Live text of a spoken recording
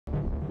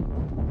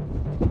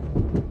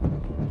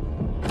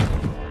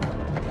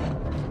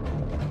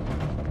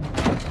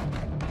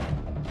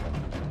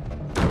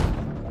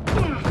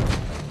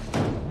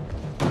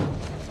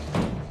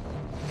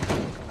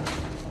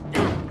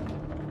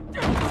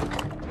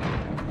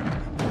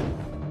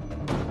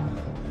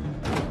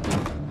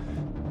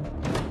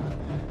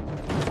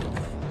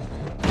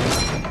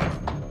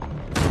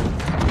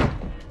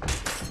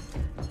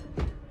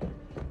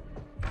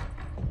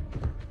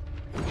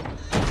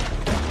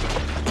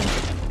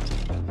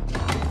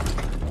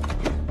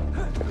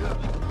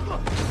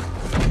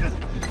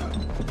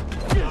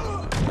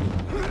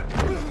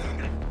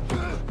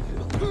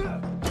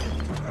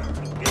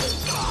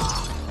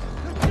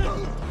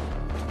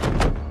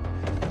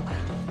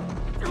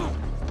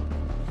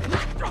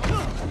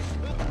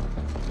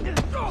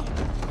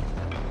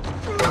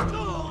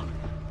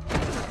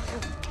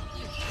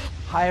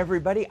Hi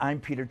everybody, I'm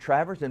Peter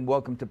Travers and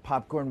welcome to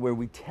Popcorn, where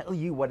we tell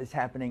you what is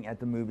happening at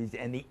the movies,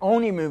 and the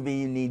only movie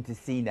you need to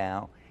see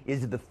now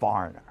is The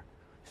Foreigner,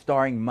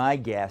 starring my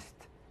guest,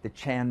 the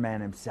Chan man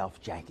himself,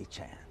 Jackie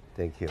Chan.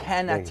 Thank you.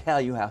 Cannot tell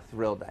you how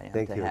thrilled I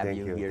am to have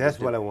you here. That's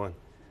what I want.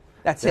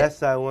 That's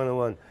what I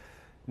want.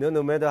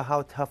 No matter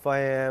how tough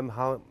I am,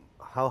 how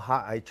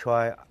hard I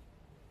try,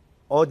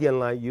 audience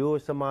like you,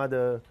 some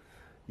other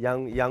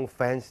young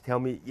fans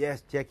tell me,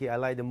 yes, Jackie, I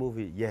like the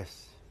movie.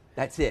 Yes.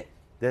 That's it.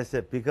 That's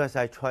it, because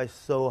I try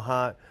so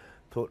hard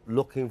to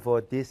looking for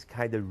this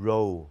kind of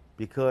role,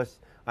 because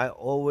I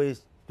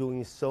always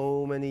doing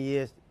so many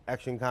years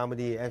action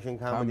comedy,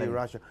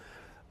 Russia.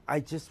 I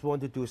just want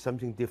to do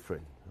something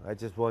different. I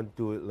just want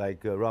to do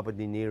like Robert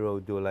De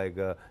Niro, do like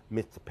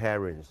Mr.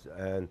 Parents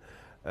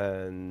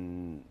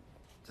and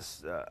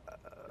just,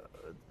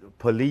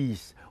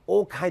 police,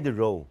 all kind of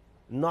role,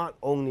 not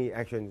only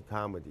action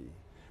comedy.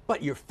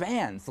 But your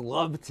fans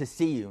love to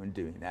see you in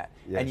doing that.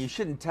 Yes. And you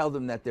shouldn't tell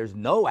them that there's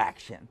no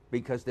action,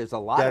 because there's a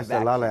lot of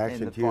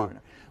action in The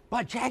Foreigner.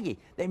 But Jackie,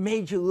 they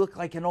made you look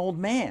like an old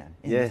man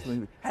in this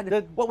movie.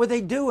 What were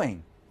they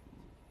doing?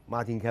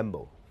 Martin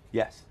Campbell.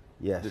 Yes.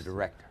 Yes. The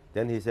director.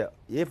 Then he said,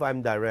 if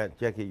I'm direct,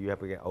 Jackie, you have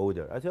to get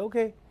older. I said,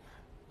 okay.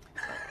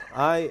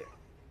 I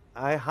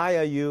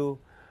hire you,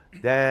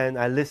 then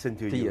I listen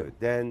to you.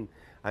 Then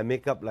I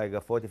make up like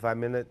a 45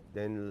 minutes,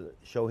 then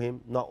show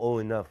him, not old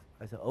enough.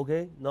 I said,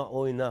 okay, not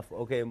old enough.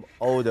 Okay, I'm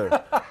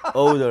older,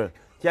 older.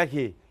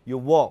 Jackie, you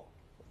walk,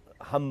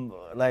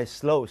 like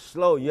slow.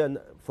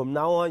 From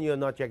now on, you're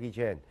not Jackie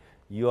Chan.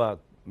 You are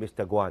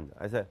Mr. Guan.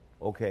 I said,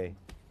 okay.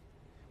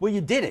 Well, you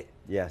did it.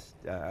 Yes.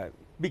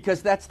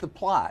 Because that's the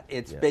plot.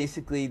 It's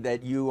basically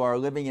that you are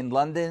living in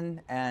London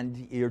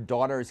and your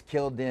daughter is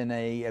killed in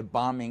a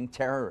bombing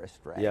terrorist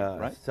ring. Yeah,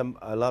 right?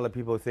 A lot of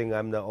people think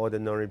I'm the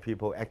ordinary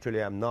people.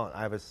 Actually, I'm not.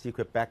 I have a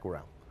secret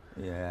background.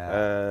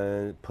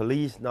 Yeah.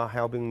 Police not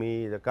helping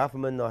me, the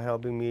government not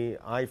helping me.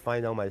 I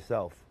find out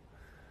myself.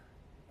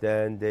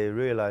 Then they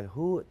realize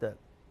who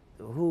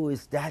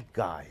is that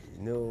guy?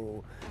 You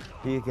know,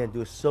 he can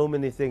do so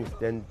many things.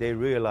 Then they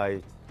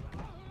realize,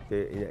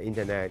 in the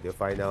internet, they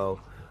find out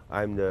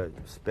I'm the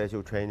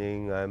special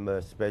training. I'm a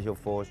special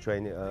force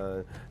training,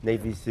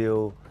 Navy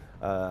SEAL.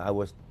 I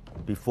was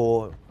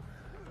before,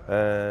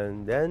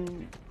 and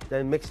then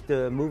makes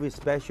the movie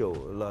special.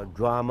 A lot of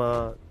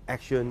drama,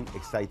 action,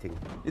 exciting.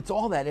 It's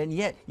all that, and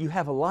yet you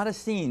have a lot of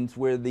scenes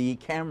where the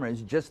camera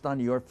is just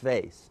on your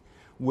face,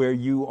 where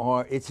you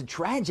are, it's a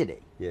tragedy.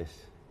 Yes.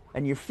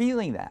 And you're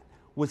feeling that.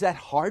 Was that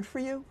hard for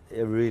you?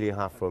 It really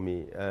hard for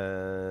me.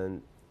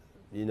 And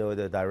you know,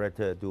 the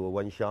director do a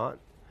one shot,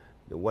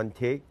 the one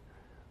take.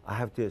 I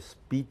have to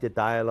speed the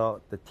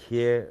dialogue, the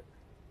tear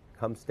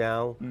comes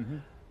down,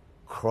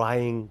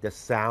 crying, the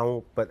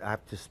sound, but I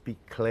have to speak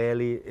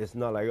clearly. It's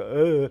not like,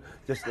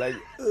 just like,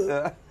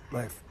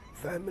 my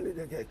family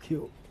that get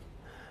killed.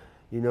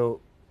 You know,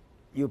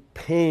 you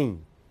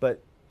pain,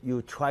 but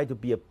you try to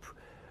be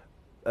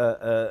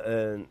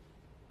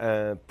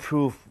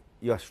proof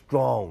you're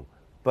strong,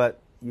 but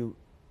you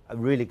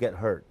really get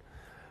hurt.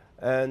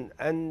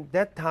 And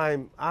that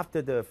time,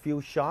 after the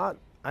few shot,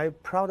 I'm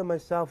proud of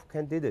myself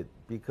can did it,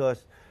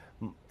 because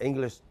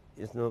English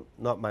is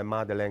not my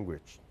mother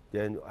language.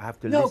 Then I have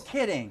to listen. No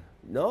kidding.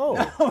 No.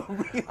 No,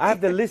 really? I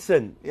have to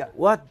listen. Yeah.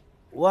 What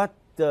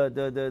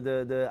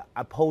the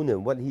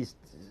opponent, what he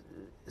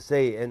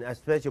say, and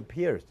especially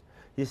Pierce,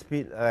 he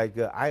speak like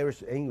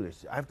Irish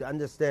English. I have to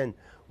understand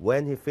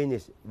when he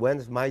finished, when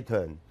it's my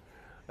turn,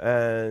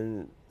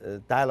 and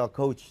dialogue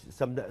coach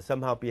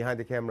somehow behind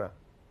the camera.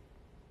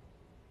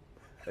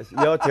 It's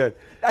your turn.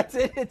 That's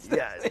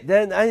it.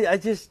 Then I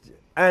just,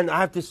 and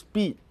I have to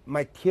speed.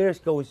 My tears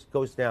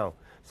goes down.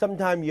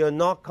 Sometimes you're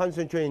not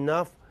concentrating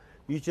enough.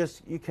 You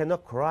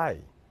cannot cry.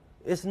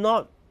 It's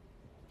not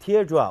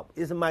teardrop.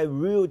 It's my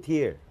real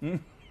tear.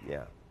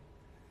 Yeah.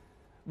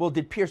 Well,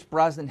 did Pierce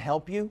Brosnan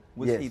help you?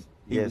 Yes.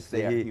 He was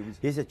there.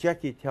 He said,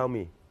 Jackie, tell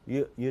me,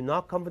 you're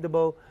not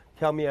comfortable.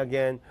 Tell me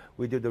again.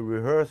 We do the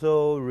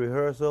rehearsal.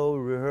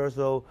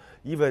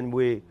 Even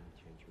we.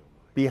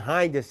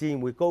 Behind the scene,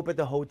 we go back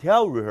to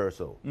hotel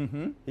rehearsal.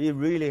 He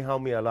really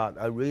helped me a lot.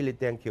 I really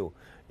thank you.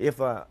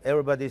 If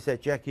everybody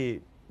said,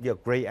 Jackie, you're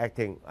great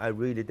acting, I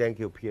really thank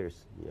you,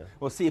 Pierce. Yeah.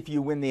 Well, see, if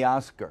you win the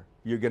Oscar,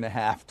 you're going to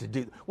have to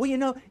do. Well, you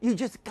know, you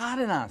just got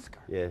an Oscar.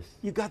 Yes.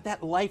 You got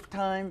that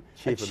Lifetime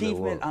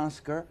Achievement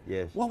Oscar.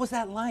 Yes. What was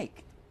that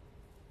like?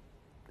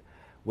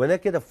 When I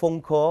get a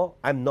phone call,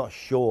 I'm not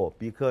sure,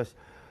 because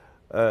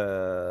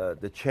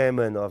the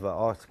chairman of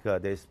Oscar,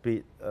 they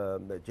speak,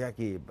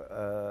 Jackie,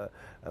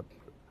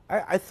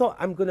 I thought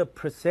I'm going to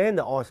present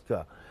the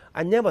Oscar.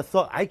 I never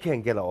thought I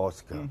can get an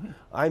Oscar.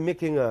 I'm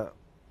making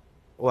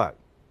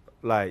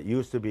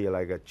used to be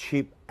like a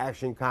cheap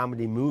action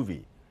comedy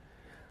movie.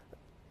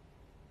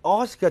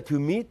 Oscar to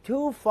me,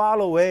 too far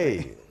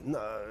away.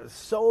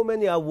 So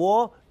many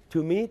awards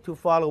to me, too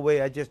far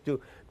away. I just do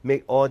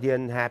make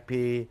audience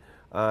happy,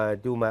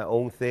 do my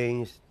own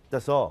things.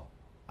 That's all.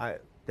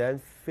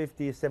 Then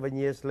 57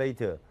 years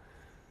later,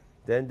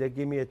 Then they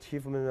give me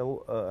achievement,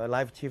 a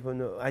life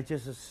achievement. I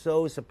just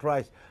so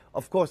surprised.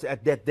 Of course,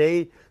 at that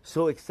day,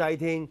 so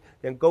exciting.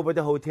 Then go to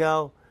the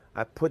hotel.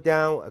 I put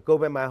down. I go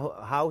back my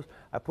house.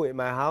 I put in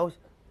my house.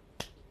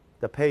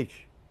 The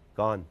page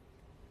gone.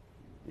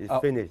 It's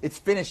finished. It's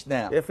finished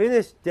now. It's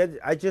finished. Then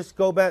I just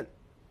go back.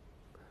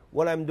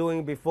 What I'm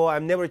doing before,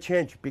 I've never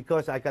changed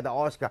because I got the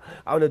Oscar.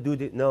 I want to do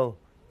this. No,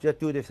 just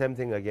do the same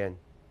thing again.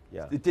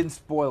 Yeah. It didn't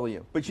spoil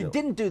you, but you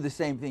didn't do the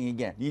same thing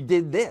again. You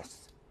did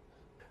this.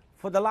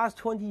 For the last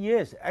 20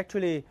 years,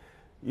 actually,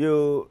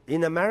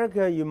 in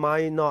America, you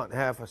might not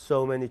have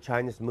so many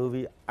Chinese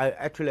movies.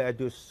 I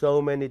do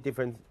so many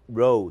different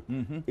roles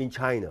in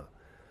China.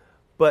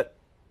 But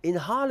in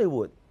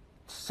Hollywood,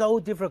 so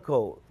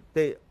difficult.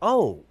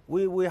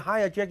 We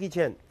hire Jackie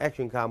Chan,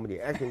 action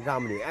comedy, action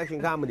comedy,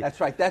 action comedy. That's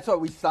right. That's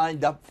what we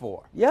signed up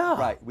for. Yeah.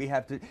 Right. We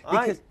have to,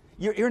 because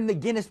you're in the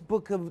Guinness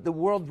Book of the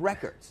World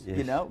Records, Yes.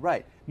 you know?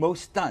 Right.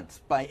 Most stunts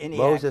by any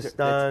Most actor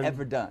that's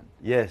ever done.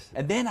 Yes.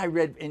 And then I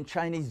read in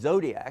Chinese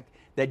Zodiac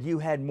that you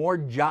had more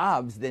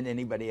jobs than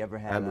anybody ever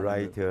had. I'm on a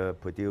writer,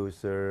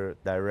 producer,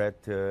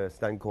 director,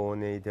 stunt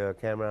coordinator,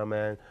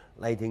 cameraman,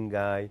 lighting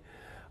guy.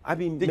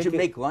 Did you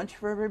make lunch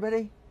for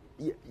everybody?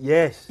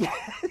 Yes.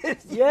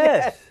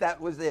 Yes, that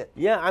was it.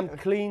 Yeah, I'm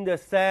clean the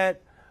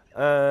set.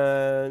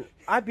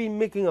 I've been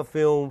making a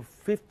film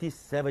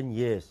 57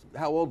 years.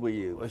 How old were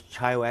you? I was a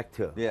child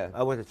actor. Yeah.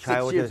 I was a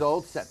child 6 years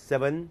old?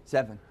 Seven.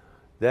 7.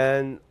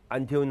 Then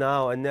until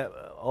now, and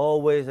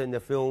always in the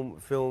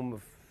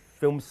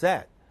film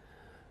set.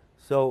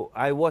 So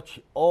I watch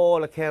all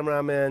the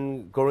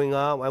cameramen growing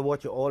up. I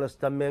watch all the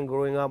stuntmen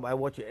growing up. I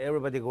watch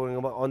everybody growing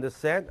up on the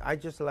set. I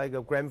just like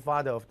a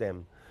grandfather of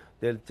them.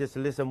 They just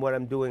listen what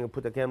I'm doing and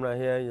put the camera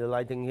here, the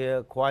lighting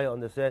here, quiet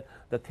on the set,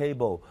 the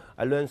table.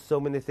 I learned so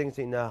many things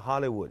in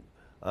Hollywood.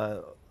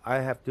 I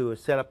have to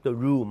set up the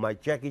room, my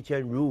Jackie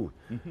Chan room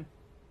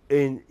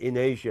in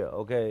Asia.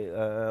 Okay,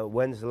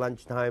 when's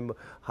lunchtime?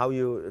 How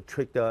you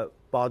trick the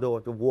bottle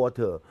of the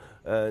water,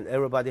 and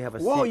everybody have a.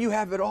 Whoa, seat. you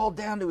have it all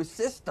down to a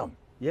system.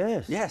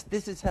 Yes. Yes,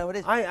 this is how it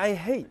is. I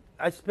hate,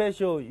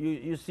 especially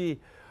you see,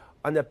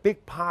 on a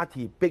big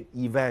party, big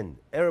event,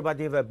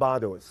 everybody have a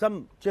bottle.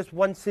 Some just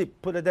one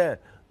sip, put it there.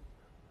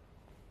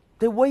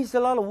 They waste a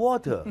lot of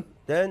water.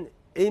 Then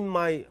in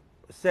my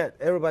set,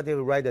 everybody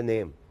will write a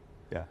name.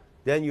 Yeah.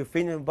 Then you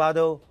finish the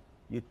bottle,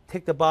 you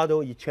take the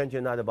bottle, you change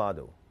another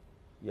bottle.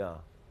 Yeah.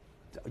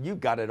 You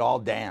got it all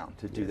down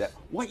to do that.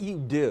 What you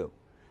do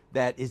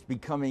that is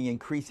becoming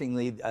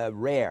increasingly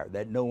rare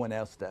that no one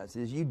else does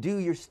is you do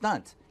your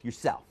stunts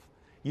yourself.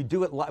 You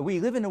do it. We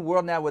live in a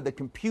world now where the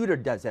computer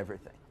does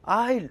everything.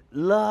 I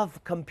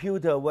love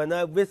computer. When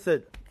I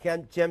visit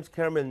James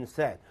Cameron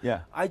set,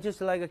 I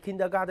just like a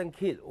kindergarten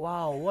kid.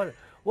 Wow,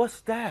 what's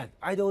that?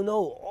 I don't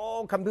know.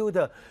 Oh,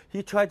 computer.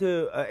 He tried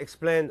to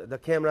explain the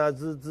camera.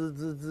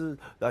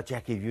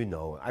 Jackie, you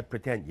know. I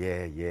pretend.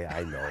 Yeah,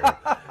 I know.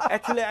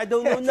 Actually, I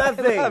don't know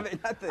nothing.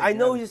 I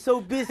know he's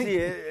so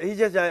busy. He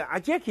just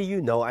Jackie,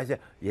 you know. I said,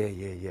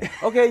 yeah.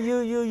 Okay,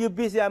 you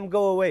busy. I'm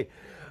go away.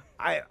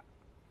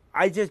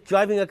 I just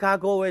driving a car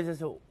go away. I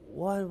said,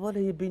 what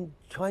have you been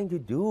trying to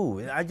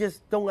do? I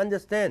just don't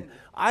understand.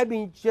 I've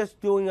been just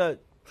doing a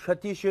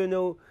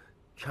traditional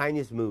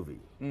Chinese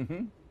movie.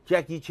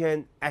 Jackie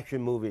Chan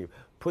action movie.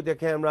 Put the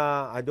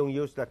camera, I don't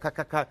use the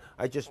cut.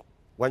 I just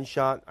one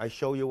shot, I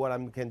show you what I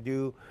can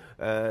do,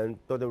 and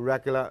do the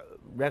regular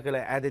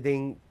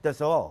editing, that's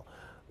all.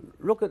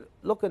 Look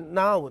at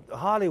now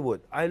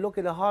Hollywood. I look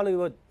at the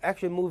Hollywood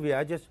action movie,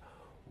 I just,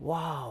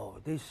 wow,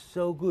 they're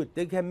so good.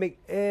 They can make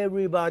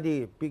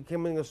everybody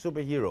becoming a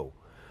superhero.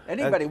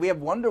 Anybody, we have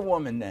Wonder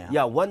Woman now.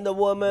 Yeah, Wonder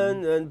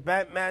Woman and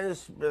Batman,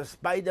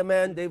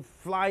 Spider-Man, they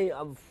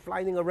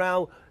flying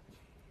around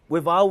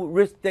without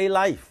risk their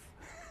life.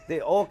 They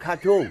all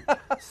cartoon.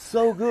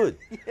 So good.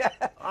 Yeah.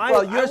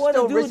 Well, you're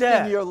still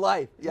risking your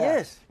life. Yeah.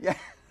 Yes. Yeah.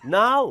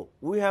 Now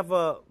we have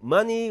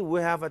money, we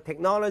have a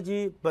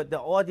technology, but the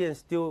audience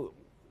still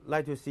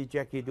like to see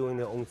Jackie doing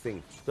their own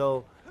thing.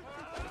 So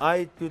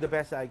I do the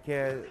best I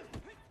can.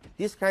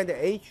 This kind of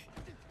age,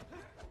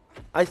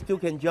 I still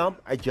can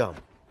jump, I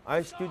jump.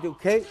 I still do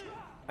kick,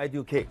 I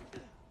do kick.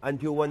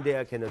 Until one day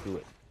I cannot do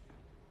it.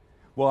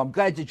 Well, I'm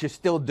glad that you're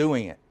still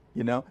doing it.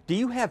 You know, do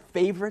you have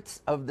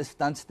favorites of the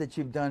stunts that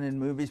you've done in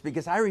movies?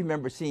 Because I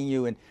remember seeing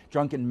you in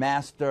Drunken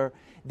Master.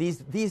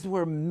 These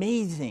were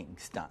amazing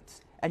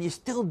stunts, and you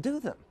still do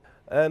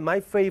them. My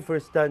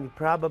favorite stunt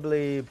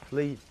probably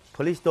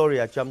Police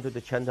Story. I jumped to the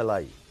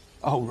chandelier.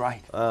 Oh,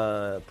 right.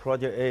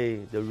 Project A,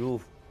 the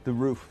roof. The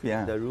roof,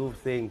 yeah. The roof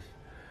things.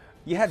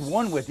 You had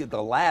one with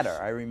the ladder.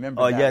 I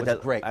remember. Oh, that was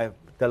great.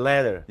 The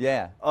ladder.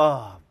 Yeah.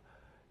 Oh,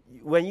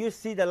 when you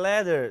see the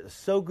ladder,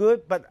 so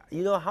good, but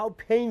you know how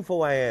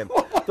painful I am.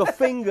 The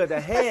finger,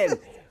 the hand,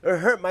 it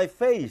hurt my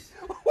face.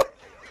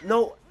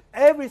 No,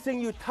 everything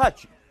you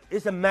touch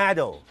is a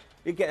metal.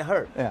 You get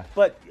hurt. Yeah.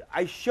 But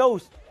I show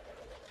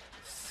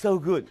so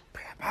good.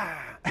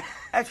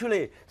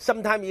 Actually,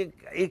 sometimes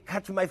it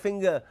cuts my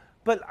finger,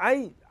 but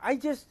I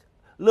just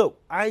look,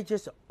 I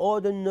just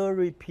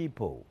ordinary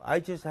people. I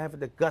just have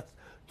the guts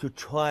to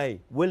try,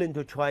 willing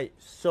to try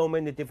so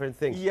many different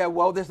things. Yeah,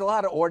 well, there's a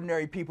lot of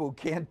ordinary people who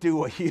can't do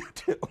what you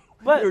do.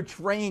 But you're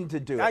trained to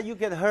do it. You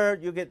get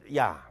hurt, you get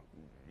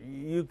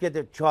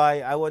to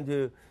try. I want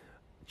to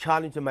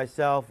challenge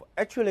myself.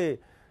 Actually,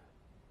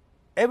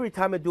 every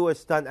time I do a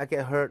stunt, I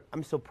get hurt.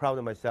 I'm so proud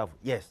of myself.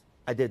 Yes,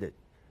 I did it.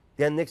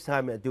 Then next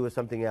time I do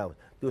something else.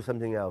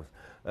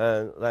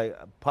 Like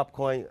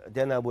popcorn,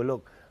 then I will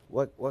look.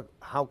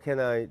 How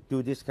can I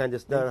do this kind of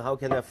stunt? How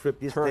can I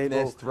flip this Turn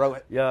table? this, throw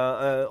it.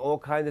 Yeah, all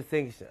kinds of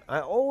things. I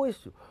always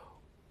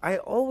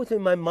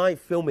in my mind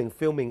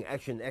filming,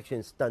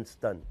 action,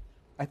 stunt.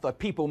 I thought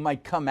people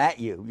might come at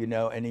you,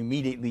 and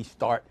immediately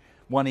start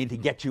wanting to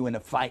get you in a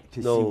fight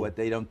to see what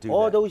they don't do.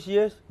 All those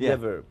years,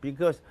 never,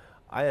 because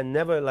I am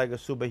never like a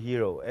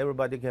superhero.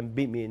 Everybody can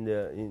beat me in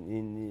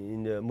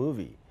the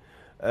movie.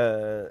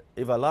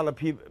 If a lot of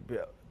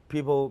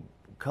people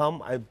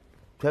come, I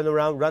turn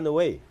around, run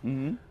away.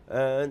 Mm-hmm.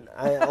 And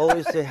I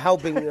always say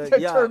helping.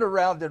 Turn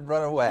around and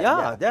run away.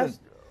 Yeah,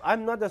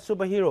 I'm not a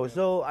superhero.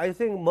 So I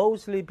think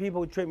mostly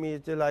people treat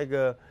me like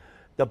the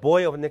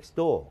boy of next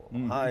door.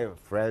 Mm-hmm. Hi,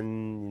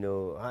 friend.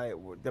 Hi,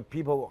 the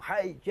people.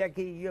 Hi,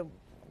 Jackie.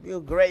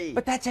 You're great.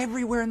 But that's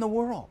everywhere in the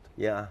world.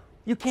 Yeah.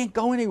 You can't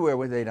go anywhere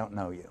where they don't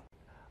know you.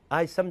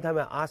 I sometimes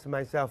ask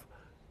myself,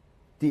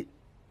 did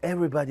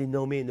everybody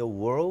know me in the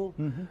world?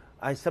 Mm-hmm.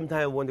 I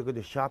sometimes want to go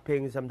to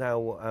shopping. Sometimes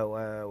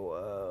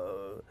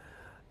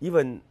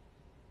even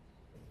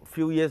a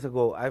few years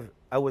ago,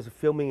 I was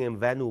filming in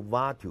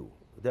Vanuatu.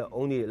 There are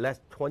only less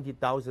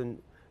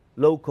 20,000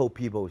 local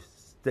people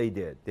stay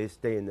there. They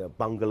stay in a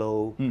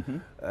bungalow. Mm-hmm.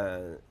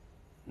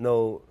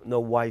 No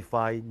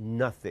Wi-Fi,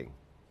 nothing.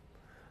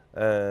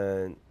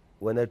 And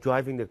when I'm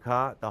driving the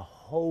car, the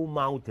whole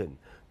mountain,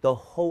 the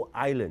whole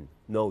island,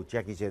 no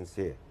Jackie Chan's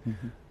here.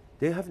 Mm-hmm.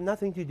 They have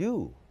nothing to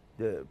do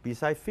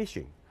besides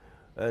fishing.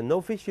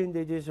 No fishing,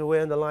 they just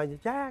away on the line,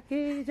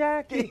 Jackie.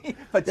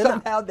 But then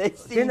somehow they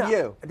see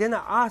you. Then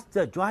I asked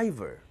the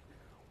driver,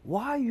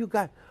 why you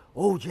got,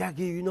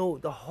 Jackie,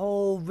 the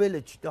whole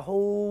village, the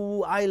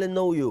whole island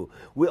know you.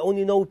 We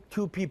only know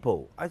 2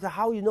 people. I said,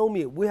 how you know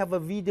me? We have a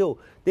video.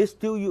 They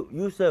still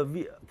use a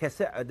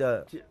cassette,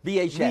 the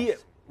VHS.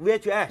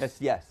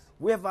 VHS. Yes.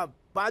 We have a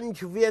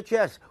bunch of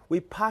VHS. We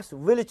pass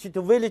village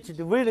to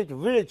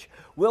village.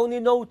 We only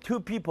know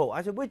 2 people.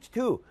 I said, which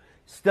 2?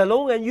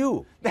 Stallone and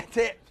you. That's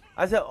it.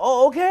 I said,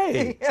 oh,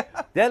 okay. Yeah.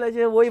 Then I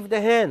just wave the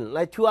hand,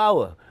 like 2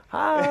 hours.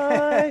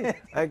 Hi.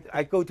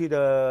 I go to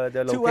the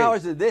location. 2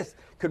 hours of this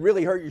could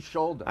really hurt your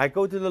shoulder. I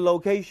go to the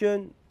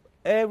location.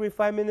 Every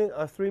 5 minutes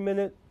or 3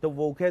 minutes, the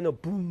volcano,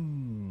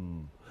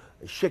 boom,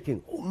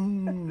 shaking.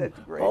 That's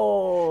great.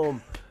 Oh,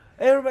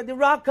 everybody, the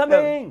rock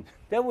coming.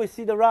 Then we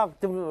see the rock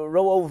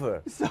roll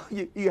over. So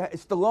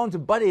Stallone's a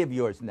buddy of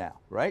yours now,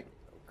 right?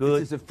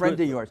 Good. This is a friend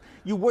of yours.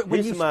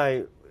 He's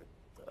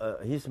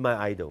my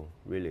idol,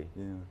 really.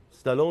 Yeah.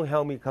 Stallone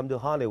helped me come to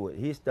Hollywood.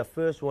 He's the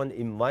first one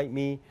invite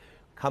me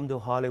come to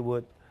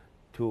Hollywood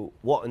to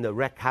walk in the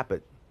red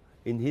carpet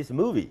in his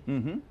movie.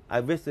 Mm-hmm. I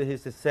visited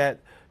his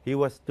set. He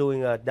was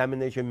doing a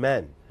Damnation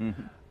Man.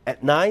 Mm-hmm.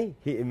 At night,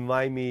 he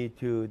invited me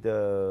to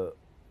the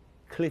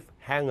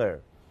cliffhanger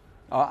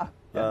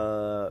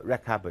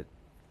red carpet.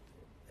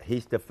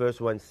 He's the first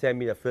one, sent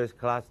me the first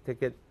class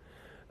ticket.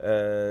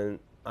 And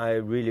I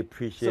really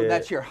appreciate it. So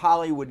that's your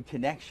Hollywood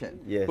connection.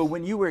 Yes. But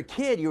when you were a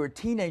kid, you were a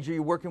teenager,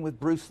 you were working with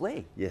Bruce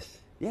Lee. Yes.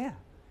 Yeah.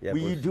 Yeah, were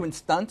you doing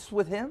stunts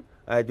with him?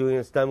 I doing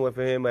a stunt with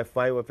him. I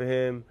fight with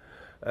him.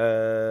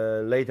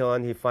 Later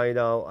on, he find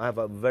out I have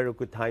a very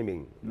good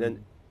timing. Mm-hmm.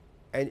 Then,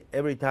 and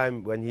every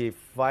time when he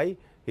fight,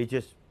 he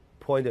just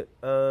pointed.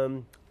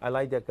 I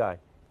like that guy.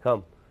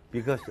 Come,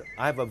 because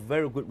I have a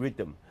very good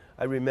rhythm.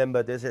 I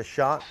remember there's a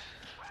shot.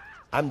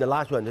 I'm the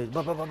last one.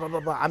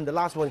 I'm the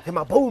last one. Come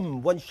on,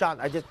 boom! One shot.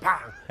 I just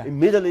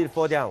immediately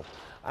fall down.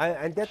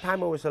 And that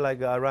time I was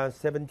like around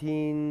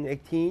 17,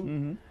 18.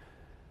 Mm-hmm.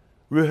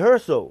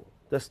 Rehearsal.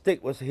 The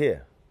stick was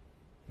here.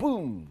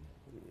 Boom!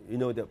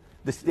 The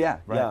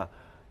right. Yeah,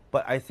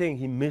 but I think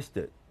he missed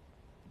it.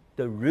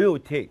 The real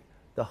take,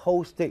 the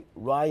whole stick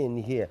right in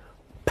here.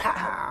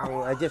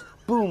 Pow! I just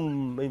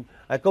boom!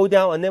 I go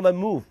down and never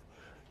move.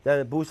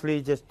 Then Bruce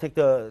Lee just take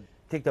the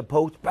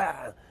pose,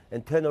 bang,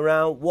 and turn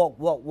around,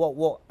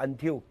 walk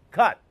until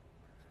cut.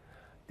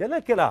 Then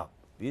I get up.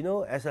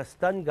 As a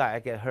stunt guy, I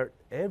get hurt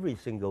every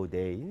single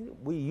day.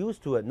 We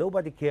used to it.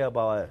 Nobody care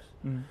about us.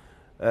 Mm-hmm.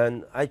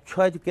 And I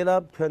try to get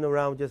up, turn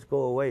around, just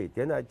go away.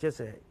 Then I just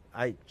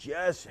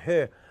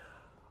heard,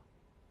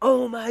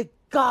 oh my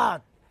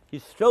God! He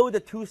throw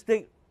the 2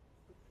 stick,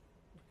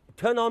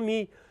 turn on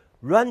me,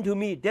 run to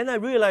me. Then I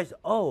realized,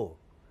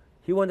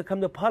 he want to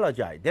come to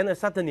apologize. Then I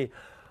suddenly,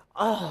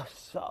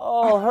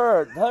 so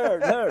hurt.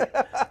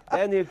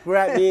 Then he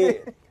grabbed me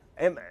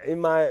in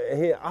my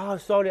head.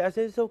 Sorry. I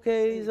said, it's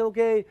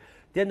okay.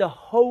 Then the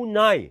whole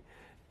night,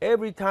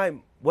 every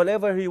time,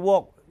 whenever he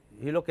walked,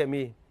 he looked at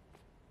me.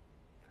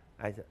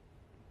 I said,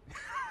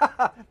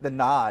 the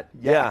nod.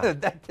 Yeah.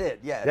 That's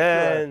it. Yeah.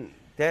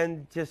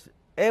 Then just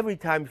every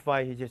time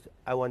fight, he just,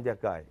 I want that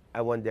guy,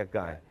 I want that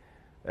guy.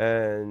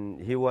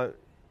 And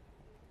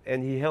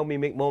he helped me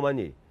make more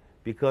money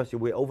because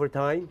we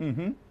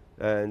overtime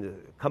and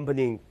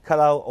company cut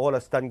out all the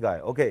stunt guy.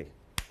 Okay,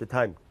 the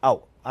time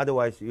out.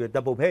 Otherwise, you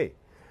double pay.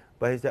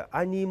 But he said,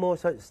 I need more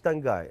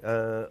stunt guy.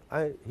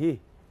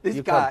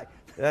 This guy.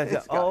 I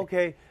said, oh,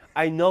 okay.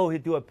 I know he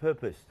do a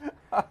purpose.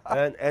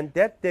 and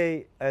that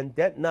day and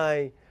that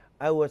night,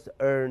 I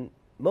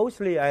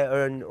mostly I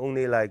earned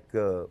only like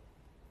 $15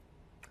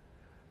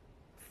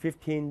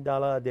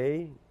 a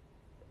day.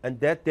 And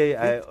that day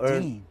I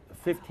earned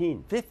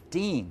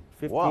 $15.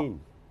 Wow.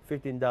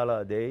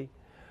 $15 a day.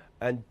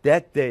 And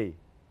that day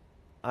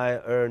I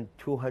earned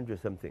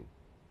 200 something.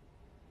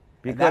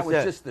 Because that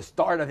was just the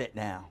start of it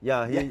now.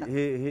 Yeah,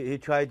 he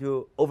tried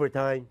to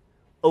overtime.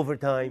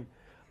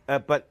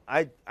 But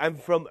I'm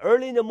from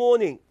early in the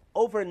morning,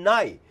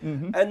 overnight,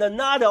 and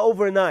another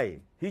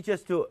overnight. He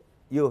just do,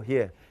 you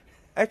here.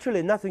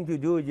 Actually, nothing to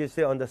do, just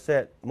sit on the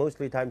set,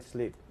 mostly time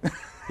sleep.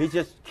 He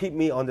just keep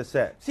me on the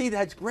set. See,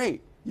 that's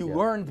great. You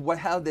learned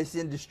how this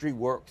industry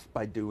works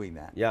by doing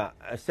that. Yeah,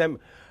 same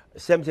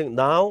thing.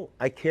 Now,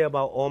 I care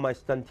about all my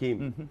stunt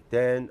team.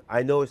 Then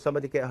I know if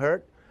somebody get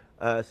hurt,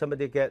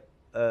 somebody get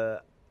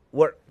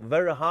work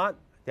very hard,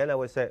 then I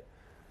would say,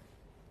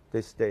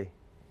 they stay.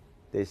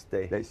 I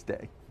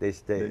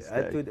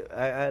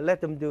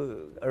let them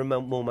earn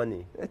more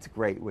money. That's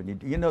great. When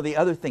you know, the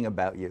other thing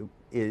about you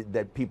is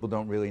that people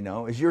don't really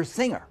know is you're a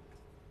singer.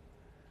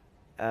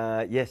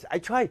 Yes, I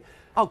tried.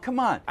 Oh, come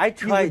on. I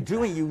tried.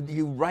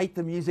 You write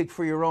the music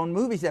for your own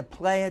movies that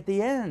play at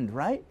the end,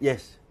 right?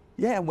 Yes.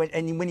 Yeah,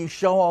 when you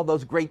show all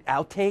those great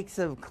outtakes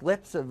of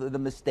clips of the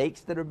mistakes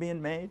that are being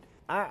made.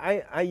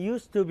 I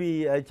used to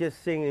be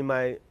just sing in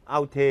my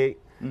outtake.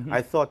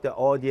 I thought the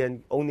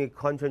audience only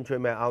concentrate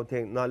my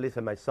outtake, not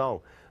listen my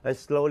song. And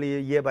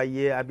slowly, year by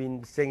year, I've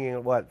been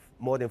singing,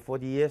 more than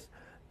 40 years.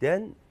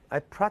 Then I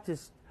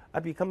practiced,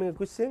 I'm becoming a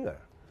good singer.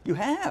 You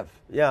have?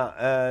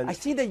 Yeah. I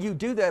see that you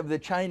do the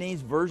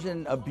Chinese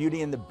version of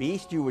Beauty and the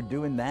Beast. You were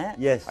doing that?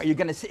 Yes. Are you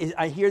going to?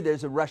 I hear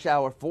there's a Rush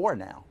Hour 4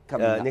 now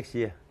coming up. Next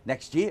year.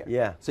 Next year?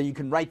 Yeah. So you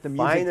can write the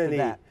music for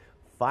that.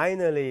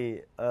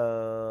 Finally,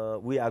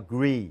 we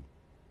agree.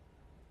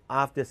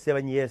 After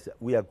 7 years,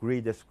 we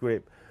agreed the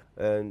script.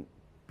 And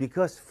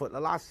because for the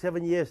last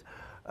 7 years,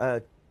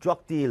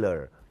 drug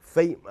dealer,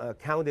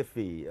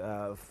 counterfeit,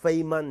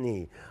 fake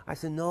money. I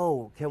said,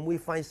 no, can we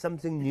find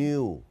something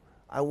new?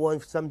 I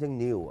want something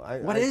new.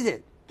 What is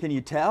it? Can you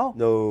tell?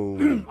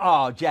 No.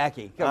 Oh,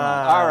 Jackie, come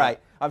on. All right.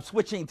 I'm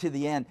switching to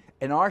the end.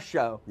 In our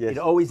show, it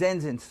always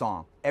ends in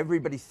song.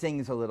 Everybody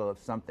sings a little of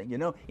something. You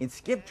know, in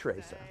Skip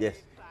Tracer,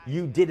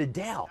 you did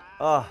Adele.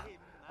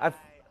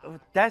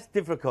 That's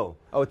difficult.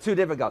 Oh, too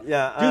difficult.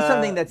 Yeah. Do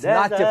something that's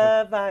not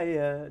difficult.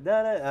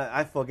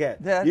 I forget.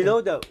 You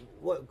know good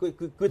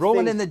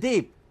Rolling things. in the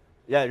Deep.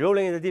 Yeah,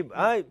 Rolling in the Deep.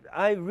 I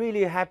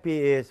really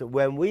happy is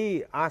when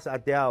we asked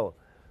Adele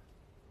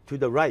to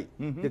the right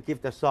to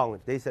give the song,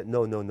 they said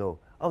no.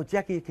 Oh,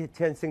 Jackie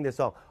can sing the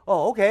song.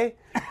 Oh, okay.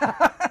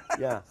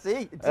 Yeah.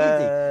 See, it's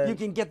easy. You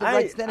can get the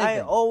rights to anything.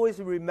 I always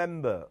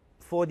remember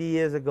 40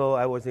 years ago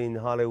I was in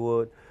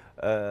Hollywood,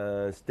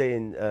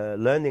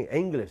 learning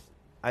English.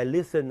 I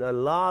listened a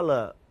lot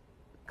of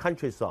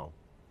country song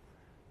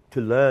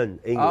to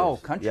learn English. Oh,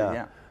 country,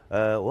 yeah.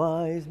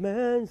 Wise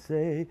men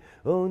say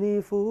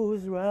only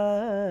fools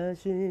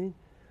rushing,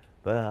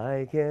 but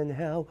I can't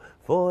help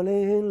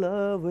falling in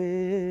love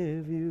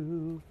with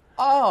you.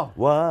 Oh.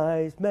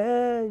 Wise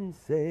men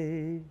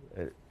say.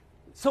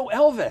 So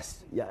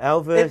Elvis. Yeah,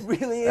 Elvis. It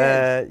really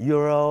is.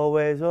 You're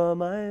always on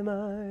my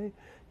mind.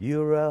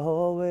 You're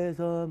always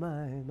on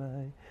my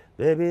mind.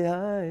 Baby,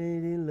 I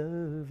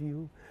love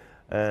you.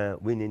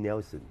 Winnie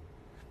Nelson.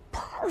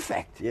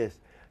 Perfect. Yes.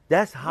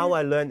 That's how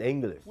I learned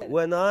English.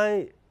 When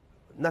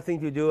nothing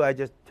to do, I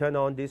just turn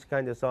on this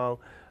kind of song,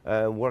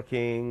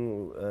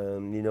 working,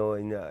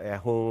 at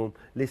home,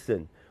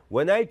 listen.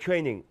 When I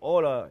training,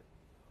 all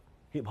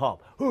hip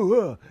hop,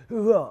 I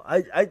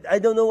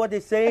don't know what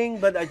they're saying,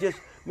 but I just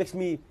makes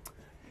me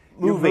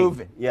moving. You're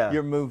moving. Yeah.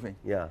 You're moving.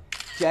 Yeah.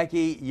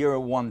 Jackie, you're a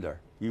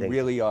wonder. You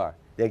really are.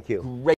 Thank you. Great.